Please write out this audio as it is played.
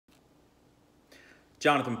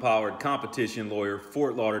Jonathan Pollard, competition lawyer,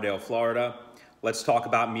 Fort Lauderdale, Florida. Let's talk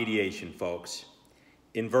about mediation, folks.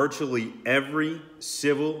 In virtually every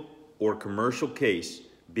civil or commercial case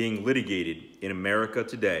being litigated in America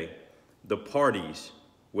today, the parties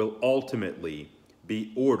will ultimately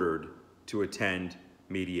be ordered to attend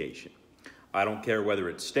mediation. I don't care whether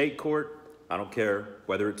it's state court, I don't care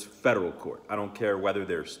whether it's federal court, I don't care whether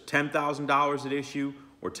there's $10,000 at issue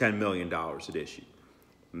or $10 million at issue.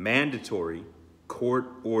 Mandatory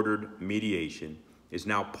court-ordered mediation is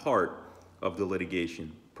now part of the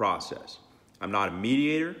litigation process. I'm not a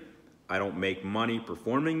mediator. I don't make money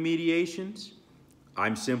performing mediations.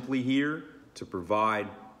 I'm simply here to provide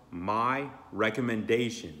my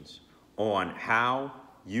recommendations on how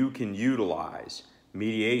you can utilize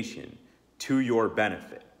mediation to your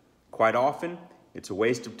benefit. Quite often, it's a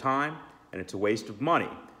waste of time and it's a waste of money,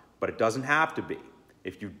 but it doesn't have to be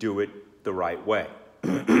if you do it the right way.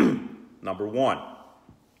 Number one,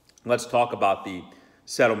 let's talk about the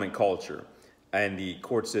settlement culture and the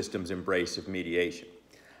court system's embrace of mediation.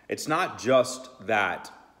 It's not just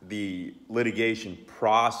that the litigation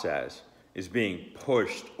process is being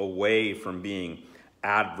pushed away from being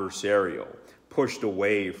adversarial, pushed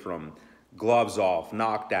away from gloves off,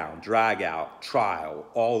 knockdown, drag out, trial,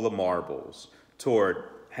 all the marbles, toward,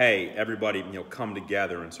 hey, everybody, come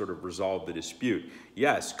together and sort of resolve the dispute.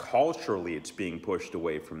 Yes, culturally it's being pushed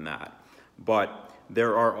away from that. But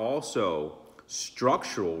there are also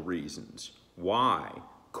structural reasons why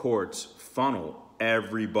courts funnel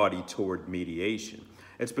everybody toward mediation.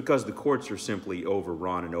 It's because the courts are simply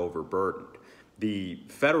overrun and overburdened. The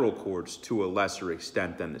federal courts to a lesser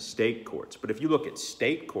extent than the state courts. But if you look at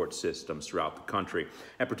state court systems throughout the country,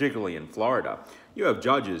 and particularly in Florida, you have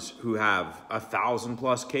judges who have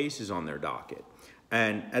 1,000+ cases on their docket.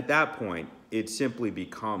 And at that point, it simply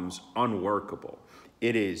becomes unworkable.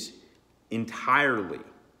 It is entirely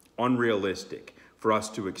unrealistic for us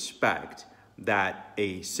to expect that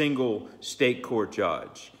a single state court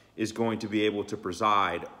judge is going to be able to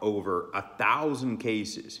preside over 1,000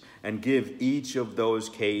 cases and give each of those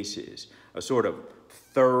cases a sort of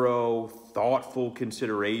thorough, thoughtful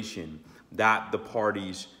consideration that the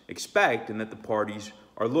parties expect and that the parties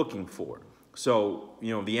are looking for. So,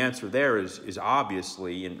 the answer there is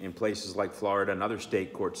obviously in places like Florida and other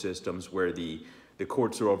state court systems where the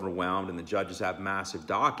courts are overwhelmed and the judges have massive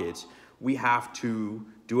dockets, we have to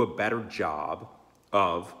do a better job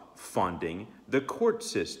of funding the court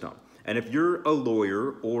system. And if you're a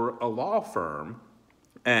lawyer or a law firm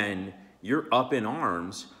and you're up in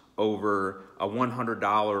arms over a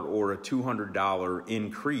 $100 or a $200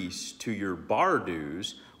 increase to your bar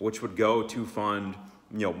dues, which would go to fund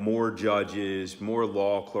more judges, more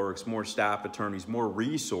law clerks, more staff attorneys, more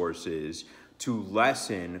resources to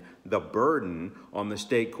lessen the burden on the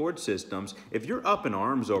state court systems, if you're up in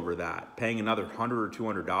arms over that, paying another $100 or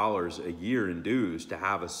 $200 a year in dues to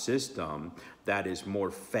have a system that is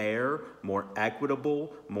more fair, more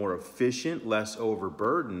equitable, more efficient, less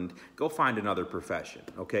overburdened, go find another profession,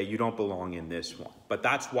 okay? You don't belong in this one. But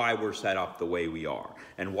that's why we're set up the way we are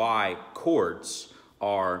and why courts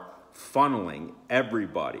are funneling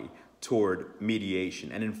everybody toward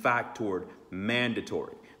mediation and, in fact, toward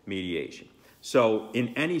mandatory mediation. So in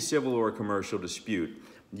any civil or commercial dispute,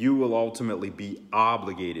 you will ultimately be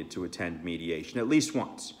obligated to attend mediation at least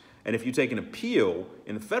once. And if you take an appeal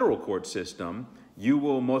in the federal court system, you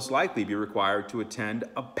will most likely be required to attend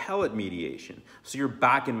appellate mediation. So you're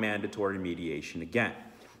back in mandatory mediation again.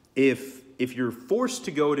 If you're forced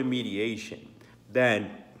to go to mediation,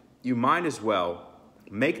 then you might as well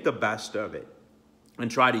make the best of it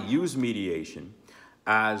and try to use mediation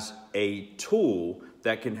as a tool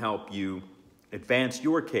that can help you advance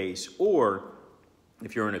your case, or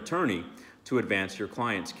if you're an attorney, to advance your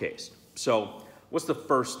client's case. So what's the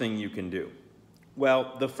first thing you can do?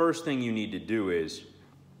 Well, the first thing you need to do is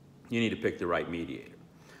you need to pick the right mediator.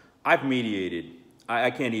 I've mediated, I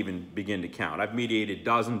can't even begin to count. I've mediated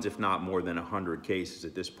dozens, if not more than 100 cases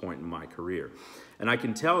at this point in my career. And I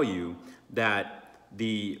can tell you that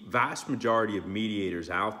the vast majority of mediators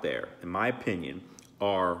out there, in my opinion,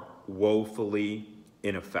 are woefully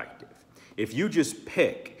ineffective. If you just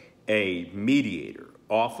pick a mediator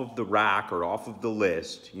off of the rack or off of the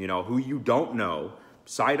list, who you don't know,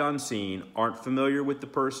 sight unseen, aren't familiar with the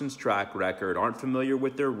person's track record, aren't familiar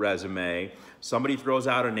with their resume, somebody throws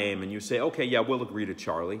out a name and you say, okay, yeah, we'll agree to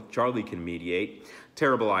Charlie. Charlie can mediate.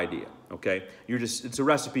 Terrible idea, okay? It's a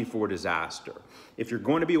recipe for disaster. If you're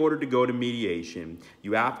going to be ordered to go to mediation,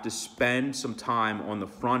 you have to spend some time on the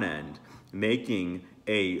front end making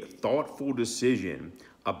a thoughtful decision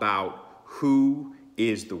about who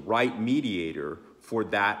is the right mediator for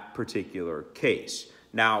that particular case.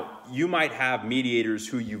 Now, you might have mediators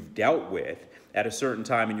who you've dealt with at a certain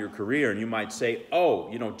time in your career, and you might say, oh,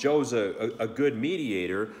 Joe's a good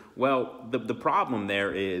mediator. Well, the problem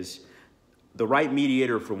there is the right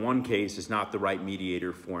mediator for one case is not the right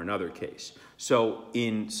mediator for another case. So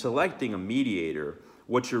in selecting a mediator,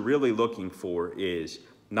 what you're really looking for is,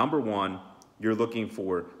 number one, you're looking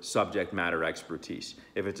for subject matter expertise.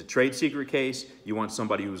 If it's a trade secret case, you want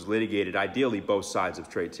somebody who's litigated, ideally, both sides of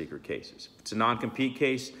trade secret cases. If it's a non-compete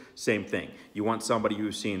case, same thing. You want somebody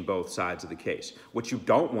who's seen both sides of the case. What you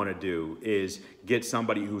don't want to do is get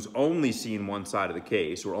somebody who's only seen one side of the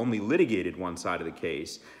case or only litigated one side of the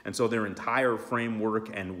case, and so their entire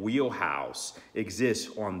framework and wheelhouse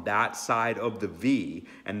exists on that side of the V,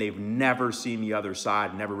 and they've never seen the other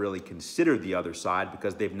side, never really considered the other side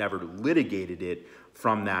because they've never litigated it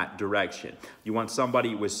from that direction. You want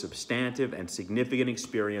somebody with substantive and significant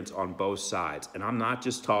experience on both sides. And I'm not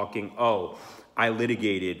just talking, oh, I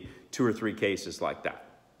litigated 2 or 3 cases like that.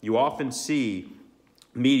 You often see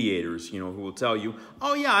mediators, who will tell you,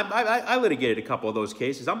 oh yeah, I litigated a couple of those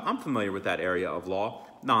cases. I'm familiar with that area of law.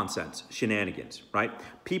 Nonsense, shenanigans, right?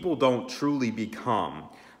 People don't truly become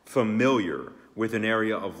familiar with an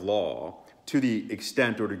area of law to the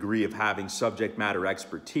extent or degree of having subject matter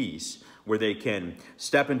expertise where they can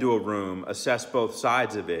step into a room, assess both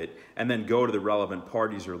sides of it, and then go to the relevant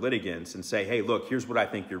parties or litigants and say, hey, look, here's what I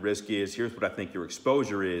think your risk is, here's what I think your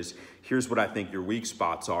exposure is, here's what I think your weak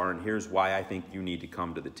spots are, and here's why I think you need to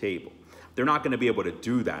come to the table. They're not going to be able to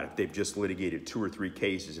do that if they've just litigated 2 or 3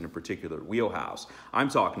 cases in a particular wheelhouse. I'm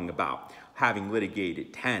talking about having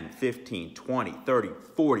litigated 10, 15, 20, 30,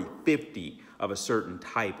 40, 50 of a certain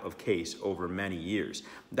type of case over many years.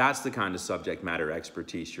 That's the kind of subject matter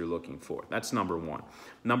expertise you're looking for. That's number one.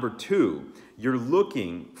 Number two, you're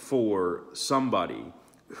looking for somebody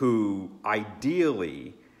who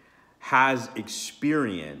ideally has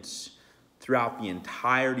experience throughout the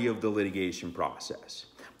entirety of the litigation process.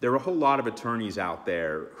 There are a whole lot of attorneys out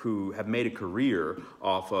there who have made a career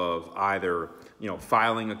off of either,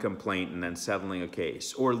 filing a complaint and then settling a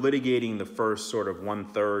case, or litigating the first sort of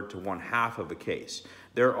 1/3 to 1/2 of a case.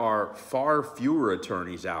 There are far fewer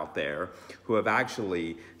attorneys out there who have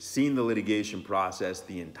actually seen the litigation process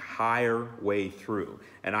the entire way through.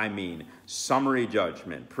 And I mean summary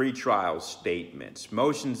judgment, pretrial statements,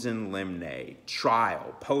 motions in limine,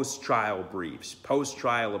 trial, post-trial briefs,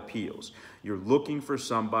 post-trial appeals. You're looking for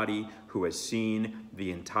somebody who has seen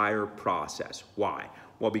the entire process. Why?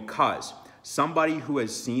 Well, because somebody who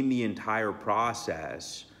has seen the entire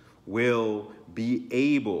process will be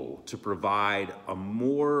able to provide a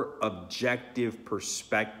more objective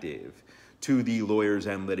perspective to the lawyers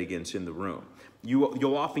and litigants in the room.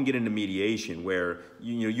 You'll often get into mediation where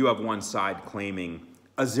you have one side claiming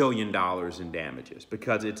 $1 zillion in damages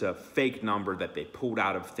because it's a fake number that they pulled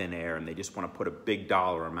out of thin air and they just want to put a big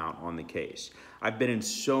dollar amount on the case. I've been in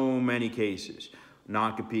so many cases,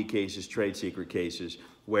 non-compete cases, trade secret cases,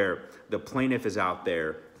 where the plaintiff is out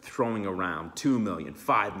there throwing around $2 million,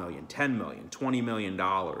 $5 million, $10 million, $20 million,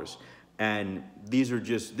 and this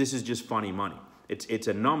is just funny money. It's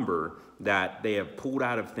a number that they have pulled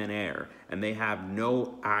out of thin air, and they have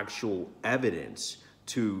no actual evidence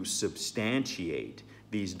to substantiate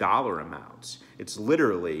these dollar amounts. It's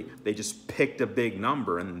literally, they just picked a big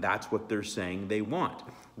number, and that's what they're saying they want.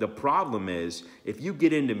 The problem is, if you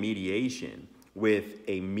get into mediation with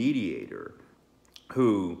a mediator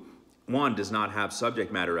who, one, does not have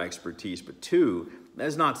subject matter expertise, but two,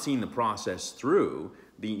 has not seen the process through,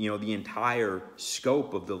 the entire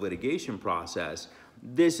scope of the litigation process,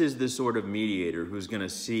 this is the sort of mediator who's going to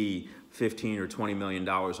see $15 or $20 million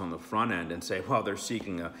on the front end and say, well, they're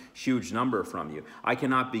seeking a huge number from you. I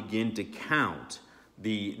cannot begin to count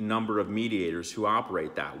the number of mediators who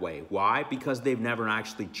operate that way. Why? Because they've never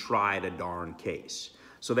actually tried a darn case.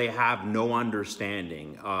 So they have no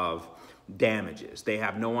understanding of damages. They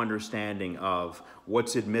have no understanding of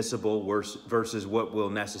what's admissible versus what will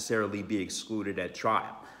necessarily be excluded at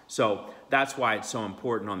trial. So that's why it's so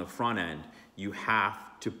important on the front end. You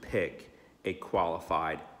have to pick a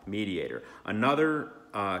qualified mediator. Another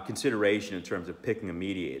consideration in terms of picking a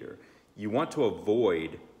mediator, you want to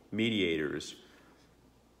avoid mediators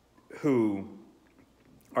who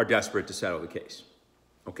are desperate to settle the case,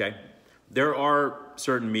 okay? There are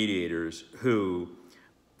certain mediators who,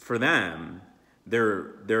 for them,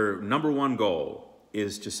 their number one goal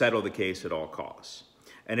is to settle the case at all costs.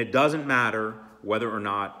 And it doesn't matter whether or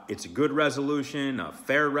not it's a good resolution, a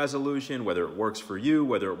fair resolution, whether it works for you,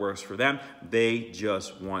 whether it works for them. They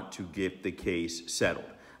just want to get the case settled.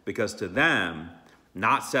 Because to them,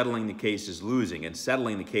 Not settling the case is losing, and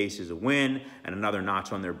settling the case is a win and another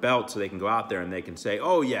notch on their belt, so they can go out there and they can say,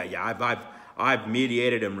 oh yeah, I've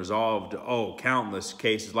mediated and resolved, countless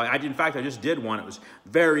cases. In fact, I just did one. It was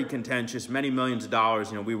very contentious, many millions of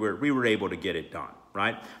dollars. We were able to get it done,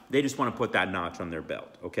 right? They just want to put that notch on their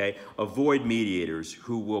belt, okay? Avoid mediators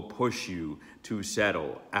who will push you to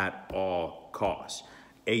settle at all costs.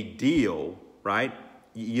 A deal, right?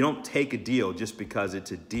 You don't take a deal just because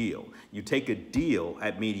it's a deal. You take a deal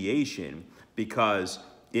at mediation because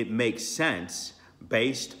it makes sense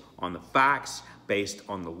based on the facts, based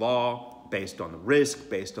on the law, based on the risk,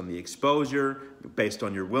 based on the exposure, based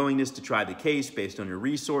on your willingness to try the case, based on your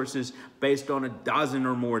resources, based on a dozen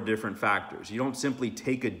or more different factors. You don't simply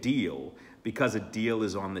take a deal because a deal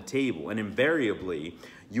is on the table. And invariably,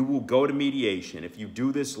 you will go to mediation. If you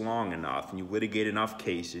do this long enough and you litigate enough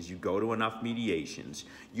cases, you go to enough mediations,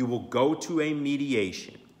 you will go to a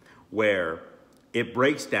mediation where it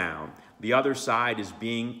breaks down, the other side is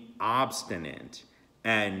being obstinate,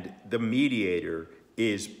 and the mediator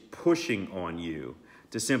is pushing on you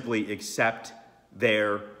to simply accept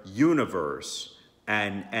their universe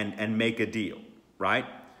and make a deal, right?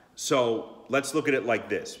 So let's look at it like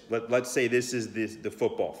this. Let's say this is the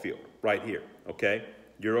football field right here, okay?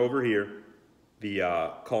 You're over here.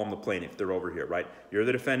 Call them the plaintiff. They're over here, right? You're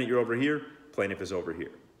the defendant. You're over here. Plaintiff is over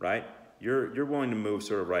here, right? You're willing to move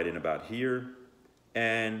sort of right in about here,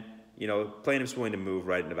 and plaintiff's willing to move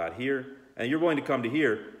right in about here, and you're willing to come to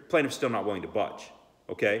here. Plaintiff's still not willing to budge,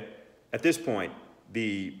 okay? At this point,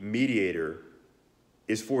 the mediator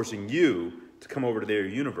is forcing you to come over to their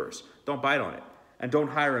universe. Don't bite on it, and don't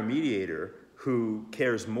hire a mediator who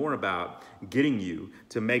cares more about getting you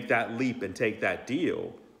to make that leap and take that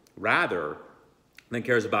deal rather than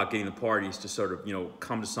cares about getting the parties to sort of,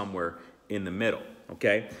 come to somewhere in the middle,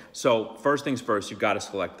 okay? So first things first, you've got to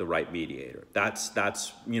select the right mediator. That's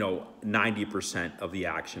 90% of the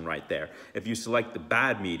action right there. If you select the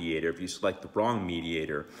bad mediator, if you select the wrong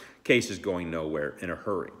mediator, case is going nowhere in a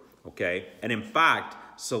hurry, okay? And in fact,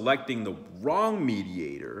 selecting the wrong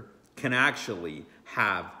mediator can actually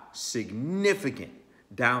have significant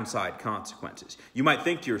downside consequences. You might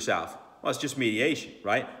think to yourself, well, it's just mediation,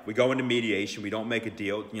 right? We go into mediation, we don't make a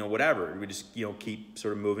deal, whatever. We just, keep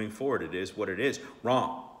sort of moving forward. It is what it is.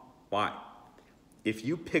 Wrong. Why? If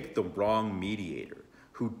you pick the wrong mediator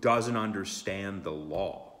who doesn't understand the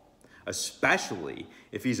law, especially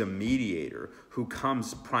if he's a mediator who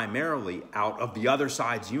comes primarily out of the other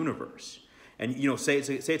side's universe, and, say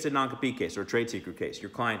it's a non-compete case or a trade secret case.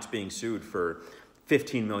 Your client's being sued for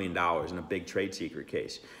 $15 million in a big trade secret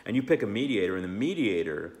case. And you pick a mediator, and the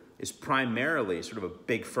mediator is primarily sort of a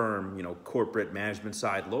big firm, corporate management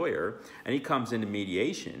side lawyer, and he comes into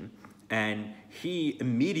mediation, and he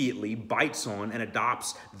immediately bites on and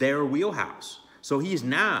adopts their wheelhouse. So he's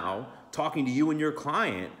now talking to you and your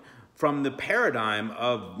client from the paradigm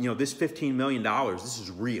of, this $15 million, this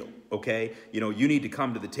is real, okay? You need to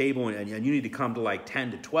come to the table and you need to come to like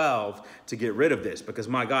 10 to 12 to get rid of this because,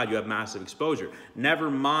 my God, you have massive exposure. Never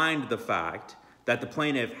mind the fact that the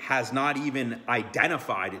plaintiff has not even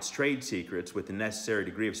identified its trade secrets with the necessary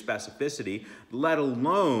degree of specificity, let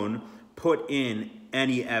alone put in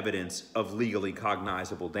any evidence of legally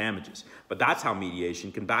cognizable damages. But that's how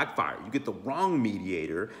mediation can backfire. You get the wrong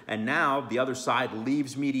mediator, and now the other side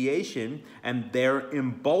leaves mediation, and they're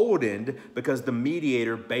emboldened because the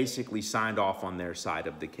mediator basically signed off on their side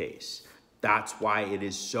of the case. That's why it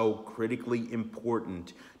is so critically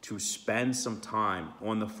important to spend some time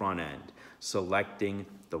on the front end selecting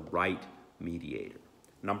the right mediator.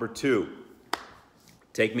 Number 2,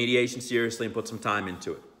 take mediation seriously and put some time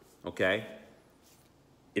into it, okay?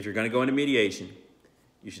 If you're going to go into mediation,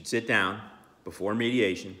 you should sit down before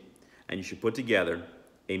mediation and you should put together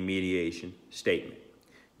a mediation statement.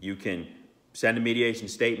 You can send a mediation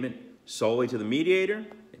statement solely to the mediator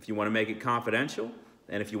if you want to make it confidential,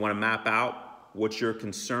 and if you want to map out what your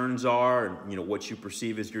concerns are and what you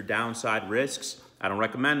perceive as your downside risks. I don't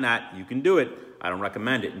recommend that. You can do it. I don't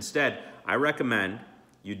recommend it. Instead, I recommend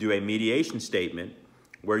you do a mediation statement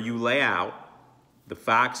where you lay out the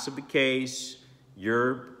facts of the case,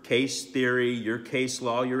 your case theory, your case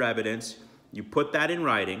law, your evidence. You put that in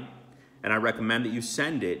writing, and I recommend that you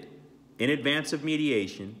send it in advance of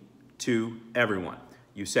mediation to everyone.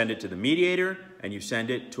 You send it to the mediator, and you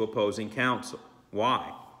send it to opposing counsel.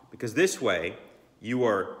 Why? Because this way, you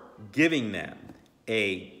are giving them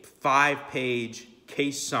a 5-page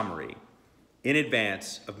case summary in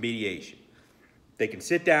advance of mediation. They can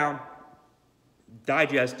sit down,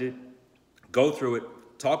 digest it, go through it,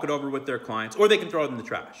 talk it over with their clients, or they can throw it in the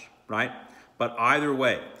trash, right? But either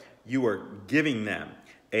way, you are giving them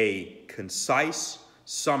a concise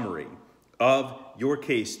summary of your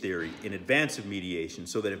case theory in advance of mediation,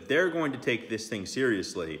 so that if they're going to take this thing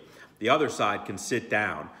seriously, the other side can sit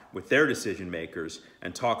down with their decision makers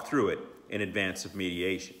and talk through it in advance of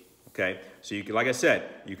mediation. Okay, so you can, like I said,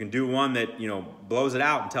 you can do one that, blows it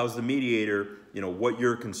out and tells the mediator, what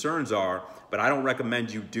your concerns are, but I don't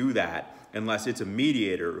recommend you do that unless it's a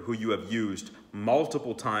mediator who you have used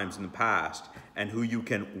multiple times in the past and who you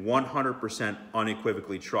can 100%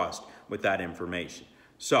 unequivocally trust with that information.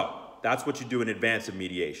 So that's what you do in advance of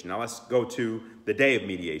mediation. Now let's go to the day of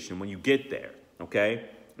mediation when you get there, okay?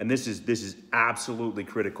 And this is absolutely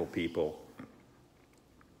critical, people.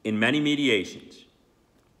 In many mediations,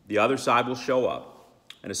 the other side will show up,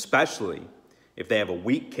 and especially if they have a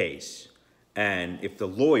weak case and if the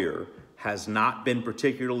lawyer has not been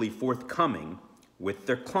particularly forthcoming with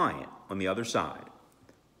their client on the other side,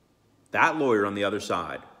 that lawyer on the other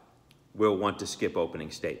side will want to skip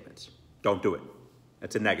opening statements. Don't do it.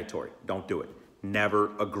 That's a negatory. Don't do it.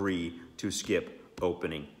 Never agree to skip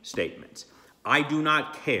opening statements. I do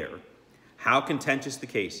not care how contentious the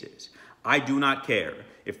case is. I do not care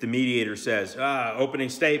if the mediator says, opening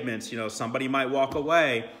statements, somebody might walk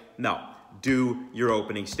away. No, do your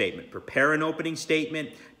opening statement. Prepare an opening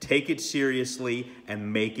statement, take it seriously,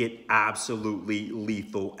 and make it absolutely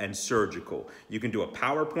lethal and surgical. You can do a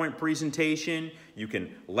PowerPoint presentation. You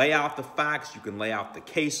can lay out the facts. You can lay out the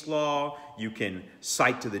case law. You can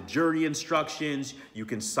cite to the jury instructions. You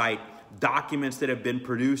can cite documents that have been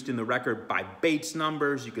produced in the record by Bates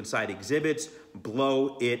numbers. You can cite exhibits.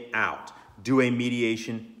 Blow it out. Do a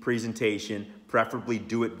mediation presentation, preferably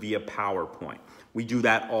do it via PowerPoint. We do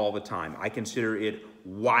that all the time. I consider it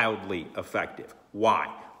wildly effective.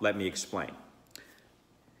 Why? Let me explain.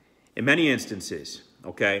 In many instances,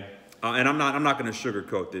 okay, and I'm not going to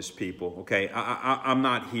sugarcoat this, people, okay? I'm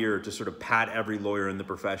not here to sort of pat every lawyer in the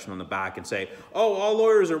profession on the back and say, oh, all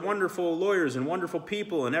lawyers are wonderful lawyers and wonderful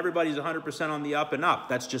people and everybody's 100% on the up and up.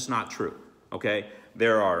 That's just not true, okay?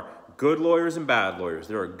 There are good lawyers and bad lawyers.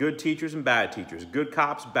 There are good teachers and bad teachers, good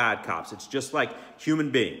cops, bad cops. It's just like human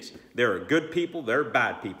beings. There are good people, there are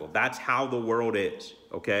bad people. That's how the world is,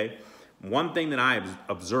 okay? One thing that I have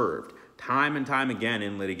observed time and time again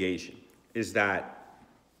in litigation is that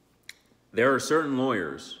there are certain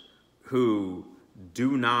lawyers who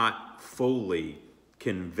do not fully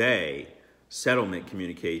convey settlement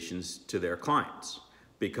communications to their clients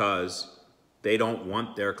because they don't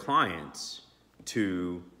want their clients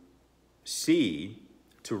to see,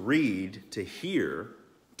 to read, to hear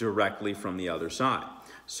directly from the other side.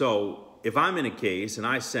 So if I'm in a case and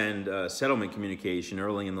I send a settlement communication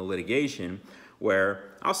early in the litigation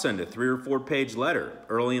where I'll send a 3 or 4 page letter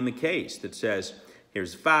early in the case that says,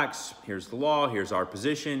 here's the facts, here's the law, here's our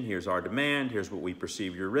position, here's our demand, here's what we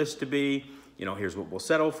perceive your risk to be, here's what we'll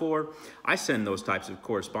settle for. I send those types of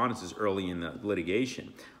correspondences early in the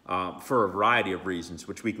litigation for a variety of reasons,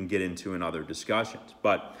 which we can get into in other discussions.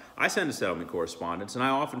 But I send a settlement correspondence, and I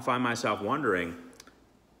often find myself wondering,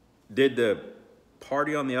 did the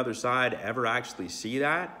party on the other side ever actually see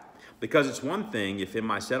that? Because it's one thing if in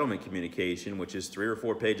my settlement communication, which is 3 or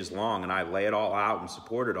 4 pages long, and I lay it all out and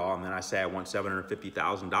support it all, and then I say I want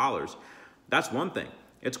 $750,000, that's one thing.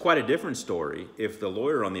 It's quite a different story if the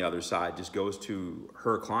lawyer on the other side just goes to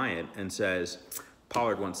her client and says,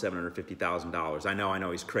 Pollard wants $750,000. I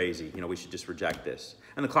know he's crazy. We should just reject this.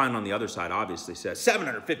 And the client on the other side obviously says,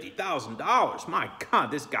 $750,000. My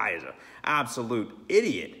God, this guy is an absolute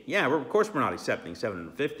idiot. Yeah, of course we're not accepting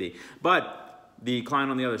 $750,000, but the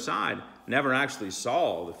client on the other side never actually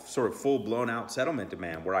saw the sort of full blown out settlement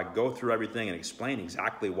demand where I go through everything and explain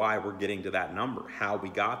exactly why we're getting to that number, how we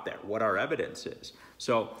got there, what our evidence is.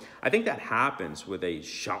 So I think that happens with a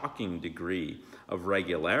shocking degree of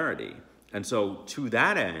regularity. And so to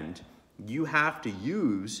that end, you have to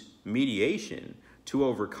use mediation to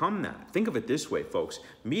overcome that. Think of it this way, folks.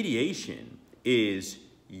 Mediation is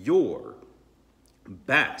your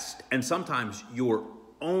best and sometimes your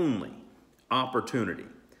only opportunity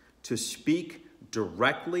to speak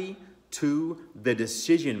directly to the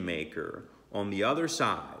decision maker on the other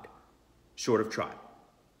side, short of trial.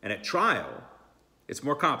 And at trial, it's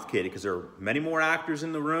more complicated because there are many more actors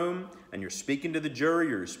in the room and you're speaking to the jury,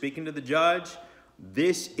 you're speaking to the judge.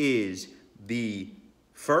 This is the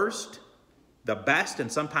first, the best,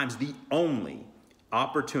 and sometimes the only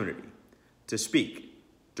opportunity to speak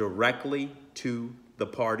directly to the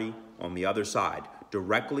party on the other side,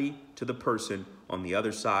 directly to the person on the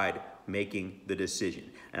other side making the decision.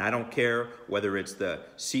 And I don't care whether it's the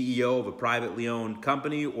CEO of a privately owned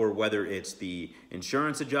company or whether it's the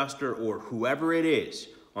insurance adjuster or whoever it is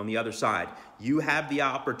on the other side. You have the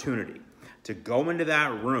opportunity to go into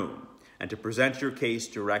that room and to present your case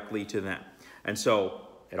directly to them. And so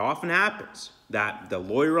it often happens that the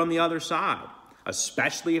lawyer on the other side,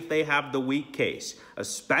 especially if they have the weak case,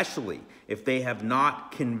 especially if they have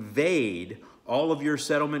not conveyed all of your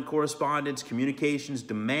settlement correspondence, communications,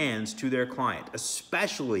 demands to their client,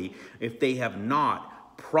 especially if they have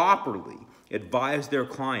not properly advised their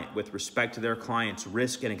client with respect to their client's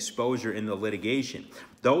risk and exposure in the litigation,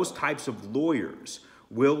 those types of lawyers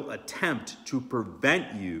will attempt to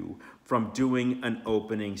prevent you from doing an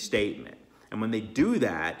opening statement. And when they do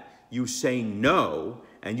that, you say no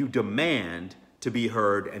and you demand to be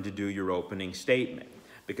heard and to do your opening statement.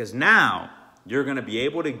 Because now you're going to be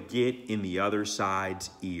able to get in the other side's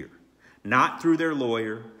ear. Not through their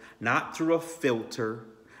lawyer, not through a filter,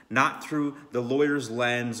 not through the lawyer's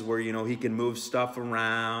lens where, you know, he can move stuff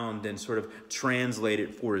around and sort of translate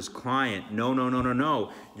it for his client. No, no, no, no,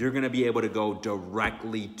 no. You're going to be able to go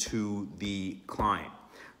directly to the client.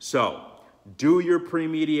 So do your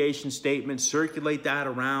pre-mediation statement, circulate that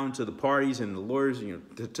around to the parties and the lawyers, you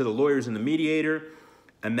know, to the lawyers and the mediator,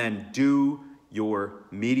 and then do your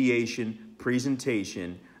mediation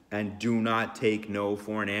presentation and do not take no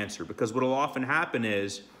for an answer. Because what will often happen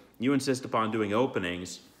is you insist upon doing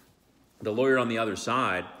openings, the lawyer on the other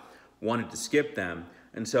side wanted to skip them,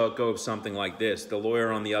 and so it goes something like this. The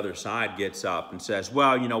lawyer on the other side gets up and says,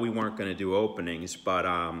 well, you know, we weren't going to do openings, but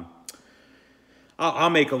I'll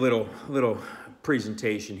make a little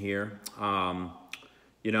presentation here.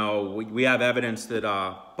 You know, we have evidence that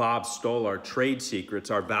Bob stole our trade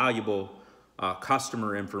secrets, our valuable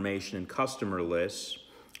customer information and customer lists.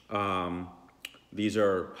 These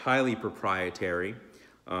are highly proprietary.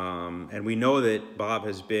 And we know that Bob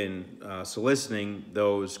has been soliciting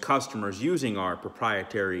those customers using our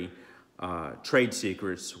proprietary trade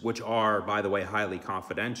secrets, which are, by the way, highly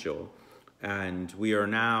confidential. And we are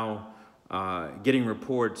now getting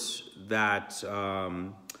reports that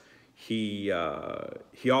he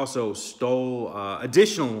also stole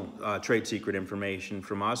additional trade secret information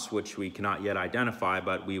from us, which we cannot yet identify,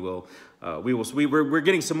 but we're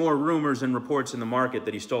getting some more rumors and reports in the market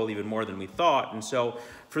that he stole even more than we thought. And so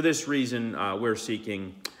for this reason, we're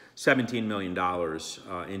seeking $17 million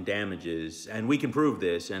in damages, and we can prove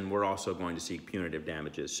this, and we're also going to seek punitive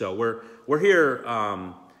damages. So we're here,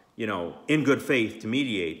 you know, in good faith to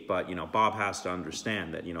mediate, but, you know, Bob has to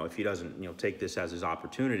understand that, you know, if he doesn't, you know, take this as his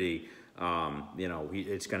opportunity, you know,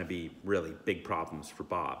 it's going to be really big problems for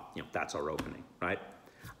Bob. You know, that's our opening, right?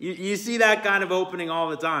 You see that kind of opening all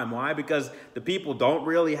the time. Why? Because the people don't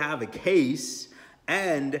really have a case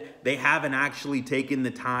and they haven't actually taken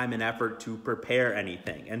the time and effort to prepare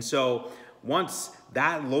anything. And so once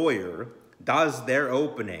that lawyer does their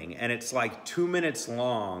opening and it's like 2 minutes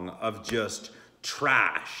long of just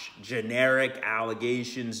trash, generic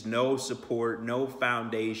allegations, no support, no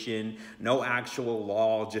foundation, no actual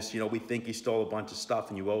law, just, you know, we think he stole a bunch of stuff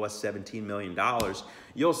and you owe us $17 million.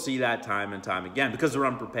 You'll see that time and time again because they're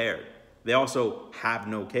unprepared. They also have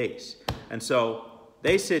no case. And so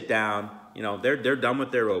they sit down, you know, they're done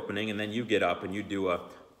with their opening, and then you get up and you do a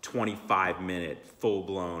 25-minute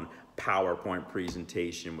full-blown PowerPoint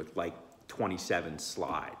presentation with like 27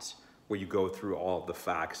 slides, where you go through all of the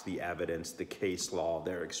facts, the evidence, the case law,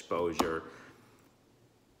 their exposure.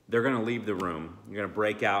 They're going to leave the room. You're going to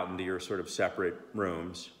break out into your sort of separate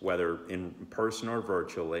rooms, whether in person or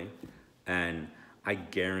virtually, and I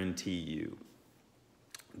guarantee you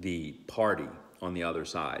the party on the other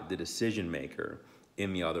side, the decision maker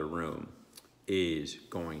in the other room, is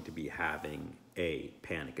going to be having a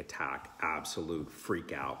panic attack, absolute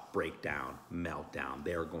freak out, breakdown, meltdown.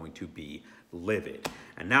 They're going to be livid.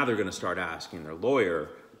 And now they're going to start asking their lawyer,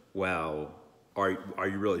 well, are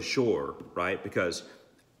you really sure, right? Because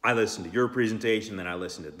I listened to your presentation, then I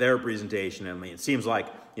listened to their presentation. I mean, it seems like,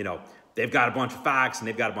 you know, they've got a bunch of facts and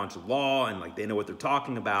they've got a bunch of law and like they know what they're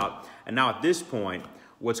talking about. And now at this point,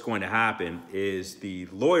 what's going to happen is the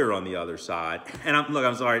lawyer on the other side, and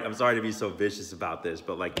I'm sorry to be so vicious about this,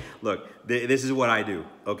 but like, look, this is what I do,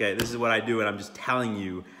 okay? This is what I do, and I'm just telling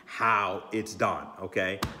you how it's done,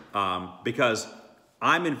 okay? Because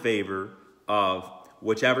I'm in favor of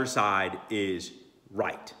whichever side is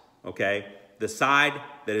right, okay? The side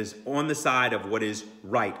that is on the side of what is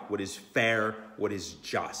right, what is fair, what is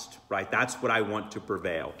just, right? That's what I want to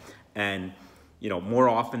prevail. And, you know, more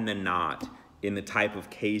often than not, in the type of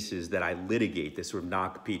cases that I litigate, this sort of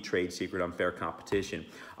non-compete, trade secret, unfair competition,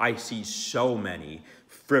 I see so many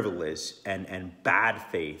frivolous and bad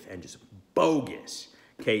faith and just bogus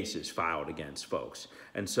cases filed against folks.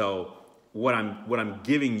 And so what I'm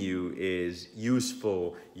giving you is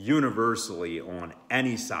useful universally on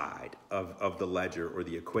any side of the ledger or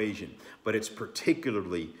the equation, but it's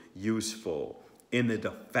particularly useful in the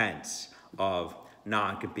defense of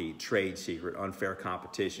non-compete, trade secret, unfair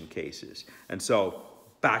competition cases. And so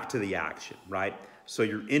back to the action, right? So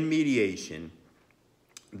you're in mediation.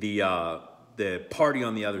 The party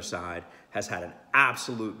on the other side has had an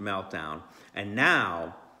absolute meltdown, and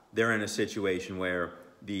now they're in a situation where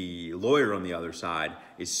the lawyer on the other side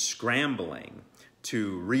is scrambling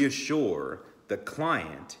to reassure the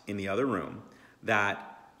client in the other room that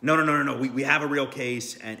no, we have a real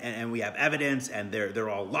case and we have evidence, and they're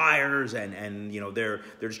all liars, and you know they're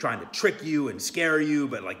just trying to trick you and scare you,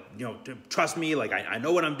 but like, you know, trust me, like I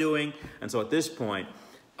know what I'm doing. And so at this point,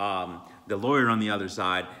 the lawyer on the other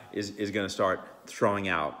side is going to start throwing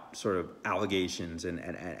out sort of allegations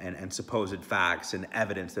and supposed facts and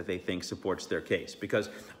evidence that they think supports their case. Because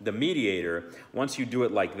the mediator, once you do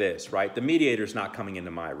it like this, right, the mediator's not coming into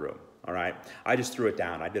my room, all right? I just threw it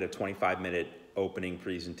down. I did a 25-minute opening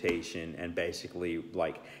presentation and basically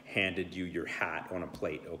like handed you your hat on a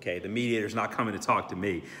plate, okay? The mediator's not coming to talk to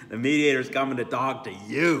me. The mediator's coming to talk to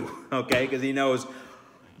you, okay? Because he knows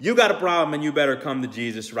you got a problem and you better come to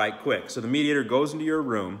Jesus right quick. So the mediator goes into your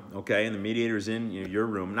room, okay? And the mediator's in your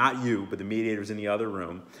room, not you, but the mediator's in the other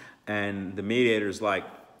room. And the mediator's like,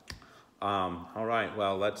 all right,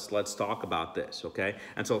 well, let's talk about this, okay?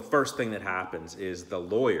 And so the first thing that happens is the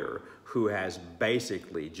lawyer, who has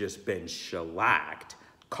basically just been shellacked,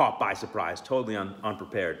 caught by surprise, totally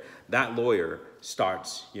unprepared, that lawyer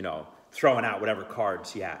starts, you know, throwing out whatever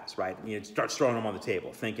cards he has, right? And he starts throwing them on the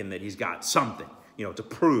table, thinking that he's got something, you know, to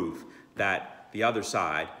prove that the other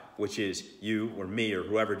side, which is you or me or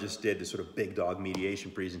whoever just did this sort of big dog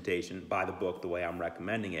mediation presentation, by the book the way I'm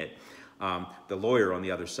recommending it, the lawyer on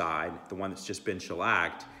the other side, the one that's just been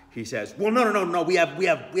shellacked, he says, well, no, we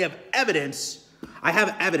have evidence. I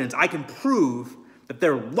have evidence. I can prove that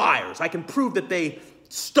they're liars. I can prove that they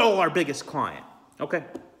stole our biggest client. Okay,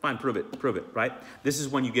 fine, prove it, right? This is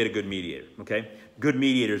when you get a good mediator, okay? Good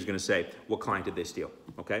mediator is going to say, what client did they steal?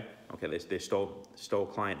 Okay, they stole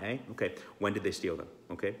client A. Okay, when did they steal them?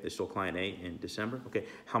 Okay, they stole client A in December. Okay,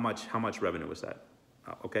 how much revenue was that?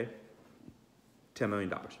 Okay, $10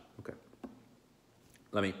 million. Okay,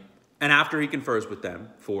 and after he confers with them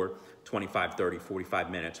for 25, 30, 45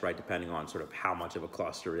 minutes, right, depending on sort of how much of a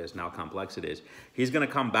cluster it is and how complex it is, he's going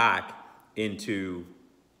to come back into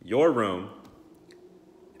your room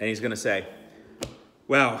and he's going to say,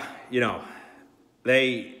 well, you know,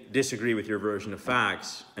 they disagree with your version of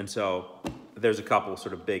facts, and so there's a couple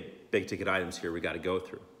sort of big ticket items here we got to go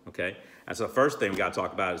through, okay? And so the first thing we got to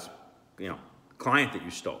talk about is, you know, client that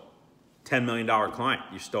you stole, $10 million client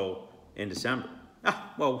you stole in December.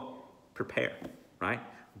 Well, prepare, right?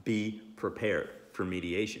 Be prepared for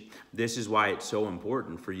mediation. This is why it's so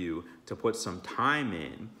important for you to put some time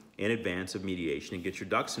in advance of mediation and get your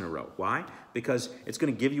ducks in a row. Why? Because it's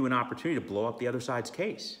going to give you an opportunity to blow up the other side's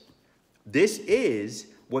case. This is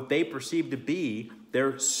what they perceive to be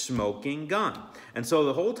their smoking gun. And so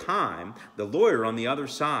the whole time, the lawyer on the other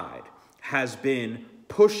side has been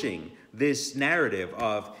pushing this narrative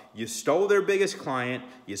of you stole their biggest client,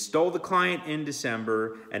 you stole the client in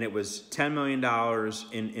December, and it was $10 million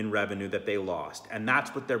in revenue that they lost. And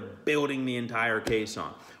that's what they're building the entire case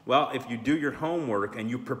on. Well, if you do your homework and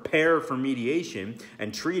you prepare for mediation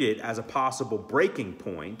and treat it as a possible breaking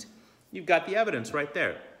point, you've got the evidence right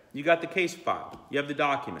there. You got the case file, you have the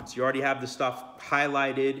documents, you already have the stuff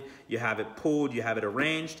highlighted, you have it pulled, you have it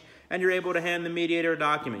arranged, and you're able to hand the mediator a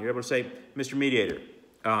document. You're able to say, Mr. Mediator,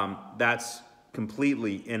 that's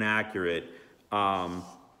completely inaccurate.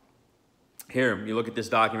 Here, you look at this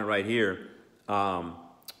document right here.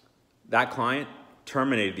 That client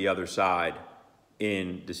terminated the other side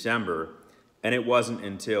in December, and it wasn't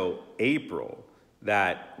until April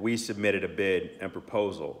that we submitted a bid and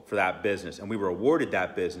proposal for that business, and we were awarded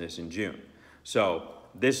that business in June. So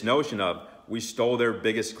this notion of we stole their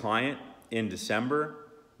biggest client in December,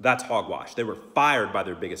 that's hogwash. They were fired by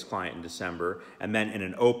their biggest client in December, and then in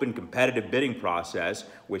an open competitive bidding process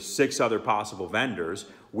with 6 other possible vendors,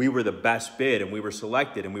 we were the best bid and we were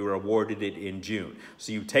selected and we were awarded it in June.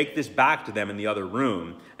 So you take this back to them in the other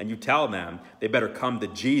room and you tell them they better come to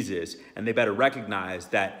Jesus and they better recognize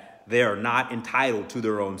that they are not entitled to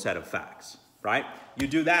their own set of facts, right? You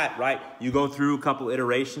do that, right? You go through a couple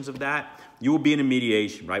iterations of that, you will be in a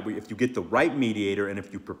mediation, right? If you get the right mediator and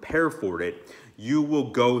if you prepare for it, you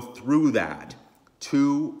will go through that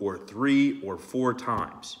 2 or 3 or 4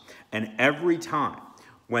 times. And every time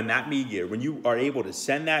when that mediator, when you are able to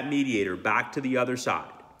send that mediator back to the other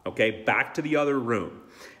side, okay, back to the other room,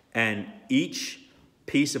 and each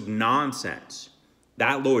piece of nonsense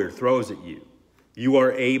that lawyer throws at you, you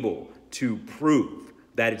are able to prove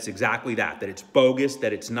that it's exactly that it's bogus,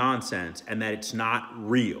 that it's nonsense, and that it's not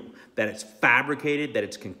real, that it's fabricated, that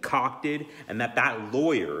it's concocted, and that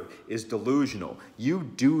lawyer is delusional.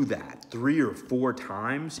 You do that 3 or 4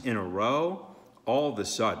 times in a row, all of a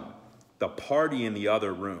sudden, the party in the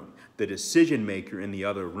other room, the decision maker in the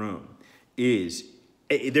other room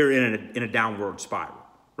they're in a downward spiral,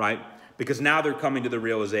 right? Because now they're coming to the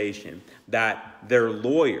realization that their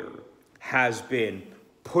lawyer has been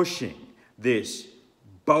pushing this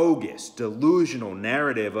bogus, delusional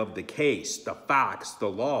narrative of the case, the facts, the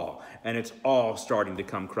law, and it's all starting to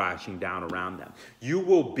come crashing down around them. You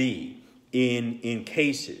will be in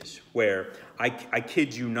cases where, I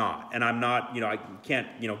kid you not, and I'm not, I can't,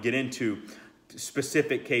 get into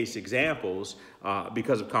specific case examples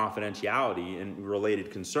because of confidentiality and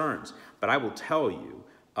related concerns, but I will tell you,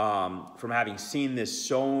 from having seen this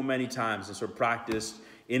so many times and sort of practiced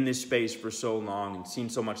in this space for so long and seen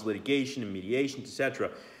so much litigation and mediation, etc.,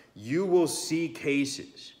 you will see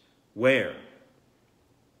cases where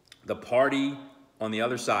the party on the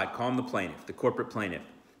other side, call him the plaintiff, the corporate plaintiff,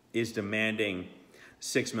 is demanding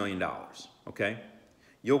 $6 million, okay?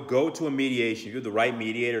 You'll go to a mediation, you're the right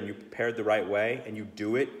mediator and you prepared the right way and you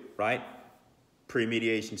do it, right?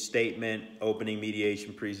 Pre-mediation statement, opening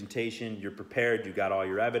mediation presentation, you're prepared, you got all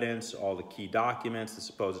your evidence, all the key documents, the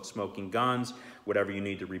supposed smoking guns, whatever you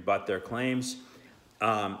need to rebut their claims,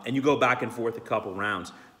 and you go back and forth a couple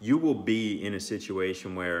rounds. You will be in a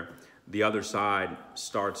situation where the other side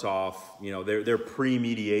starts off, their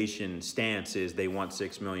pre-mediation stance is they want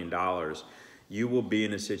 $6 million. You will be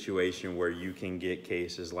in a situation where you can get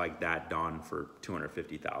cases like that done for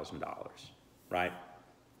 $250,000, right?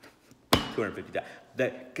 $250,000.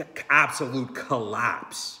 The absolute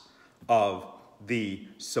collapse of the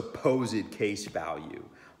supposed case value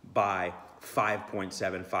by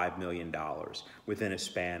 $5.75 million within a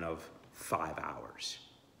span of 5 hours.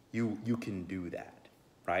 You can do that,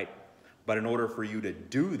 right? But in order for you to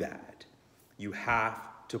do that, you have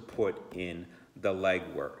to put in the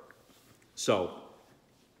legwork. So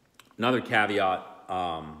another caveat,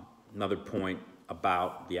 another point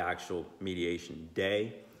about the actual mediation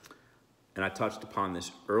day, and I touched upon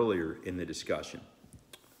this earlier in the discussion,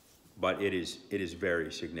 but it is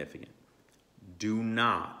very significant. Do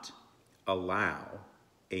not allow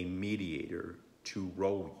a mediator to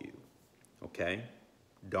roll you, okay?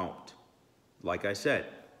 Don't. Like I said,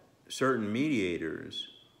 certain mediators,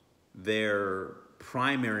 their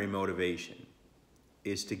primary motivation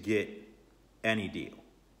is to get any deal.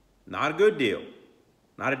 Not a good deal.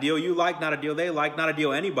 Not a deal you like, not a deal they like, not a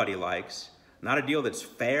deal anybody likes. Not a deal that's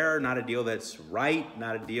fair, not a deal that's right,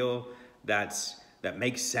 not a deal that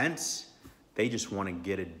makes sense. They just want to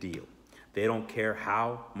get a deal. They don't care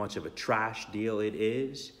how much of a trash deal it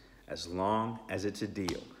is, as long as it's a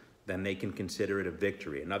deal. Then they can consider it a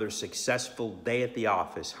victory. Another successful day at the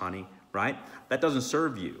office, honey, right? That doesn't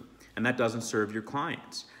serve you, and that doesn't serve your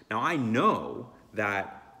clients. Now, I know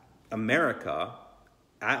that America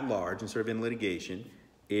at large, and sort of in litigation,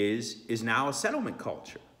 is now a settlement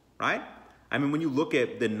culture, right? I mean, when you look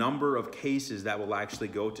at the number of cases that will actually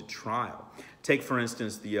go to trial, take, for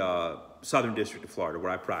instance, the Southern District of Florida,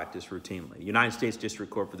 where I practice routinely, United States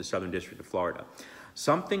District Court for the Southern District of Florida.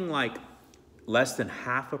 Something like less than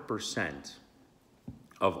 0.5%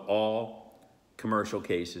 of all commercial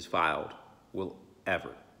cases filed will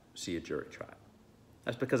ever see a jury trial.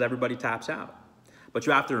 That's because everybody taps out. But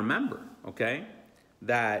you have to remember, okay,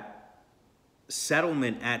 that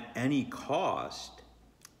settlement at any cost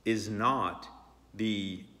is not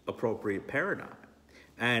the appropriate paradigm.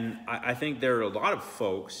 And I think there are a lot of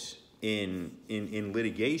folks in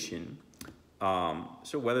litigation,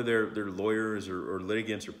 so whether they're lawyers or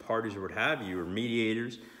litigants or parties or what have you, or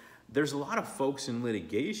mediators, there's a lot of folks in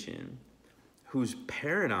litigation whose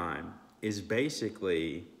paradigm is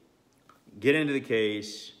basically get into the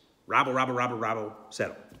case, rabble, rabble, rabble, rabble,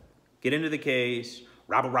 settle. Get into the case,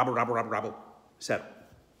 rabble, rabble, rabble, rabble, rabble, settle,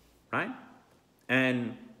 right?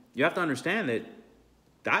 And you have to understand that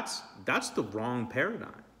that's the wrong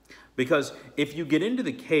paradigm. Because if you get into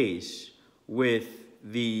the case with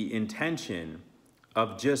the intention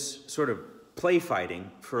of just sort of play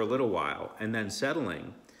fighting for a little while and then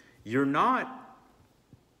settling, you're not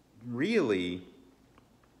really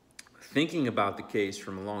thinking about the case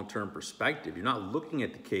from a long-term perspective. You're not looking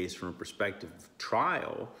at the case from a perspective of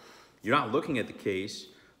trial. You're not looking at the case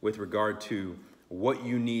with regard to what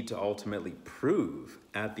you need to ultimately prove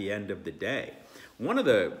at the end of the day. One of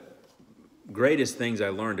the greatest things I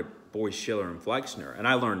learned at Boyce, Schiller, and Flexner, and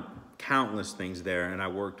I learned countless things there, and I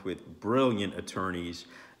worked with brilliant attorneys,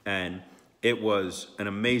 and it was an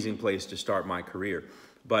amazing place to start my career.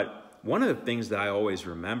 But one of the things that I always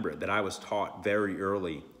remember that I was taught very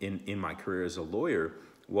early in my career as a lawyer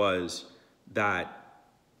was that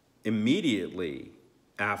immediately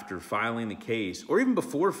after filing the case, or even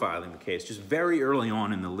before filing the case, just very early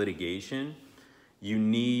on in the litigation, you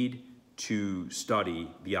need to study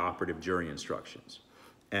the operative jury instructions.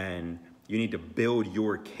 And you need to build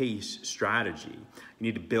your case strategy. You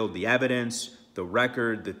need to build the evidence, the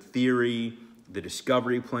record, the theory, the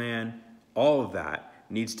discovery plan. All of that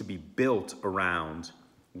needs to be built around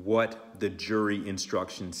what the jury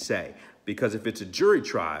instructions say. Because if it's a jury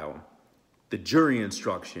trial, the jury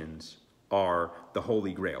instructions are the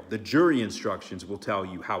holy grail. The jury instructions will tell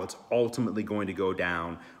you how it's ultimately going to go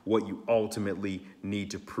down, what you ultimately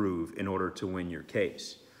need to prove in order to win your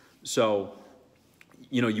case. So,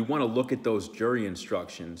 you know, you want to look at those jury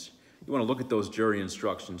instructions. You want to look at those jury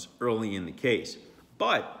instructions early in the case.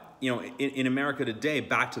 But, you know, in America today,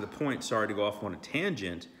 back to the point, sorry to go off on a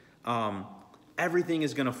tangent, everything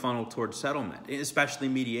is going to funnel towards settlement, especially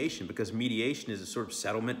mediation, because mediation is a sort of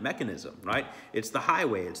settlement mechanism, right? It's the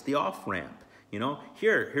highway, it's the off-ramp. You know,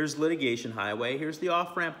 here's litigation highway, here's the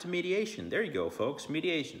off-ramp to mediation. There you go, folks,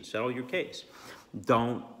 mediation, settle your case.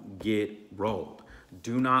 Don't get rolled.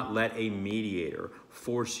 Do not let a mediator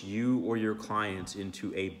force you or your clients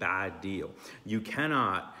into a bad deal. You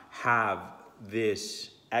cannot have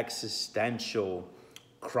this existential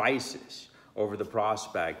crisis over the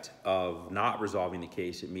prospect of not resolving the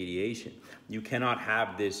case at mediation. You cannot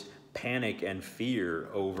have this panic and fear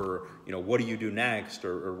over, you know, what do you do next,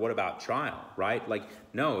 or what about trial, right? Like,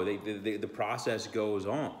 no, the process goes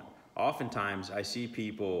on. Oftentimes, I see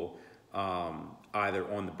people either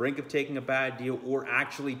on the brink of taking a bad deal, or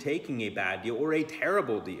actually taking a bad deal, or a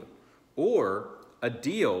terrible deal, or a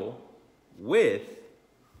deal with,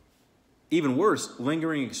 even worse,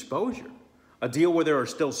 lingering exposure. A deal where there are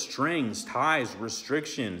still strings, ties,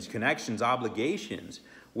 restrictions, connections, obligations,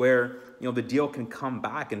 where, you know, the deal can come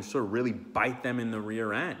back and sort of really bite them in the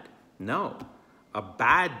rear end. No, a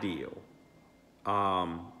bad deal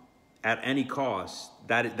at any cost,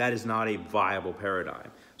 that is not a viable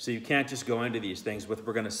paradigm. So you can't just go into these things with,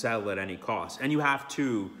 we're going to settle at any cost. And you have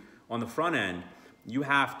to, on the front end, you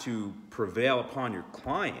have to prevail upon your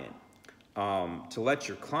client to let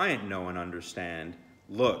your client know and understand,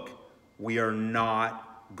 look, we are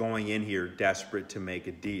not going in here desperate to make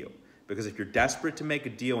a deal. Because if you're desperate to make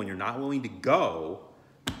a deal and you're not willing to go,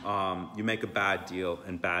 you make a bad deal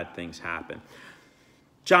and bad things happen.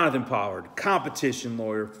 Jonathan Pollard, competition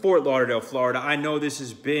lawyer, Fort Lauderdale, Florida. I know this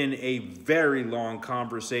has been a very long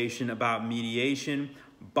conversation about mediation,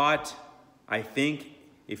 but I think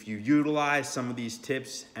if you utilize some of these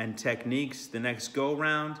tips and techniques the next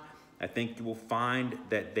go-round, I think you will find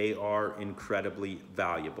that they are incredibly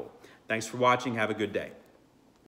valuable. Thanks for watching. Have a good day.